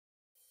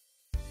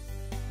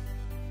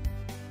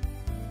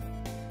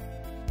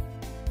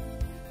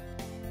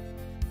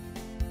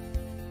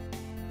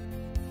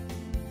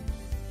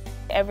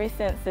Ever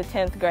since the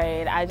 10th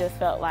grade, I just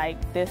felt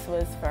like this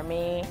was for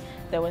me.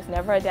 There was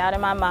never a doubt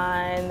in my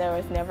mind. There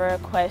was never a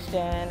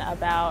question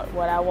about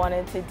what I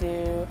wanted to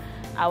do.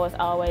 I was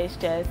always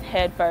just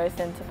headfirst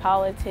into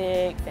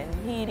politics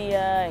and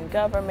media and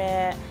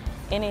government,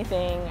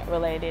 anything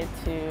related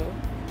to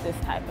this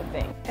type of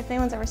thing. If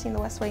anyone's ever seen The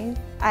West Wing,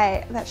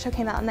 that show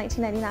came out in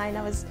 1999.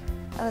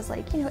 I was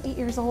like, 8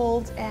 years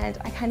old, and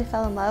I kind of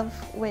fell in love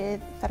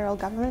with federal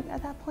government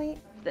at that point.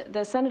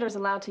 The senator's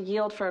allowed to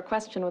yield for a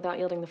question without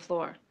yielding the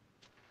floor.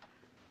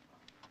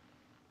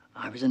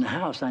 I was in the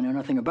House. I know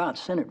nothing about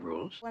Senate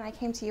rules. When I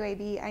came to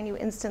UAB, I knew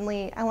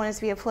instantly I wanted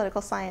to be a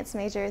political science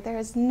major. There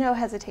was no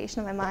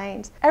hesitation in my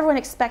mind. Everyone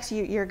expects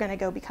you're going to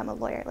go become a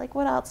lawyer. Like,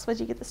 what else would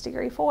you get this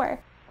degree for?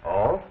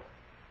 Oh?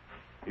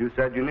 You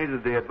said you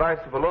needed the advice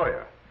of a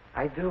lawyer.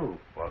 I do.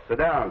 Well, sit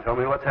down. Tell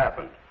me what's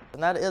happened.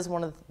 And that is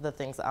one of the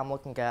things that I'm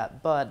looking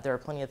at, but there are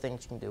plenty of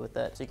things you can do with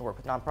it. So you can work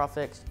with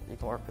nonprofits, you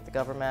can work with the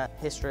government,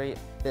 history,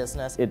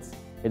 business. It's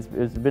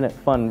been a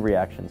fun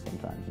reaction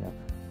sometimes,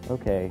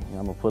 Okay,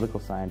 I'm a political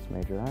science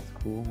major. That's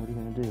cool. What are you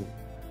going to do?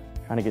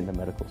 Trying to get into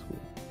medical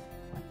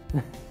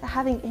school.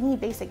 Having any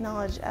basic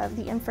knowledge of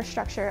the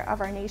infrastructure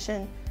of our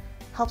nation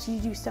helps you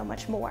do so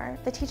much more.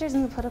 The teachers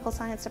in the political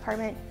science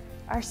department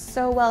are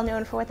so well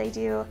known for what they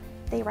do.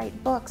 They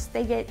write books,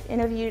 they get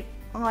interviewed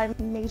on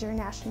major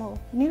national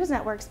news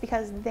networks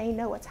because they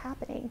know what's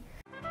happening.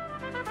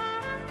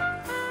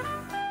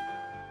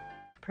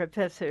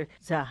 Professor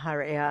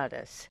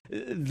Zahariadis.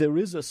 There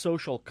is a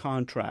social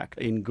contract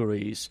in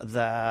Greece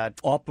that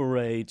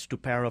operates, to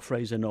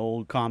paraphrase an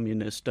old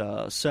communist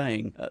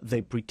saying,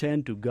 they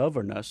pretend to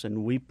govern us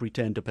and we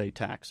pretend to pay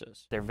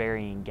taxes. They're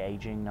very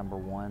engaging, number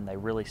one. They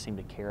really seem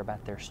to care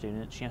about their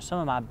students. Some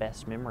of my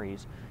best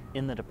memories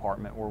in the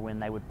department were when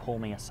they would pull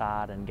me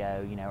aside and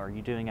go, are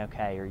you doing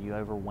okay? Are you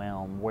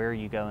overwhelmed? Where are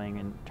you going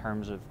in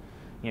terms of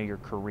your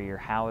career?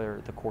 How are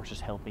the courses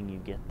helping you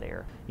get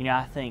there?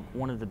 I think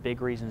one of the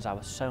big reasons I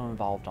was so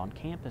involved on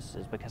campus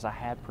is because I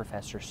had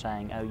professors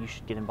saying, oh, you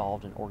should get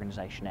involved in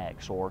Organization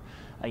X, or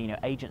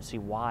Agency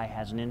Y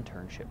has an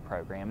internship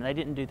program. And they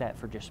didn't do that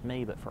for just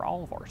me, but for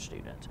all of our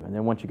students. And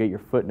then once you get your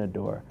foot in the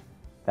door,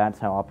 that's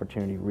how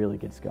opportunity really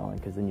gets going,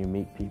 because then you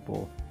meet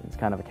people. It's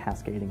kind of a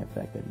cascading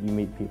effect that you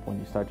meet people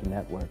and you start to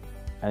network,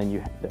 and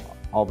then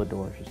all the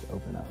doors just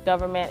open up.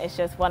 Government is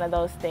just one of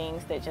those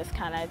things that just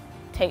kind of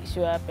takes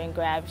you up and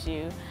grabs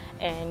you,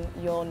 and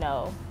you'll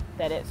know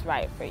that it's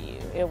right for you.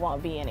 It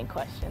won't be any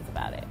questions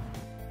about it.